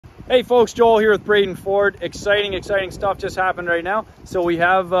Hey folks, Joel here with Braden Ford. Exciting stuff just happened right now. So we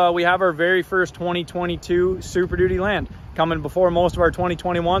have our very first 2022 Super Duty Land coming before most of our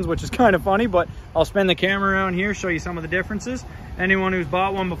 2021s, which is kind of funny, but I'll spin the camera around here, show you some of the differences. Anyone who's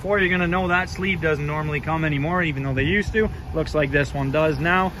bought one before, you're gonna know that sleeve doesn't normally come anymore, even though they used to. Looks like this one does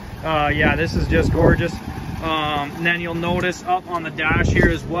now. Yeah, this is just gorgeous. And then you'll notice up on the dash here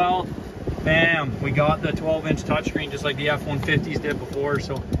as well, bam, we got the 12-inch touchscreen just like the F-150s did before.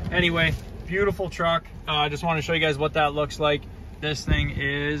 So anyway, beautiful truck. I just want to show you guys what that looks like. This thing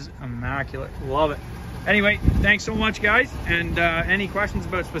is immaculate. Love it. Anyway, thanks so much, guys. And any questions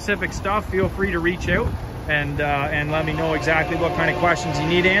about specific stuff, feel free to reach out and let me know exactly what kind of questions you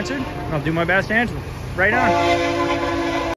need answered. I'll do my best to answer them. Right on.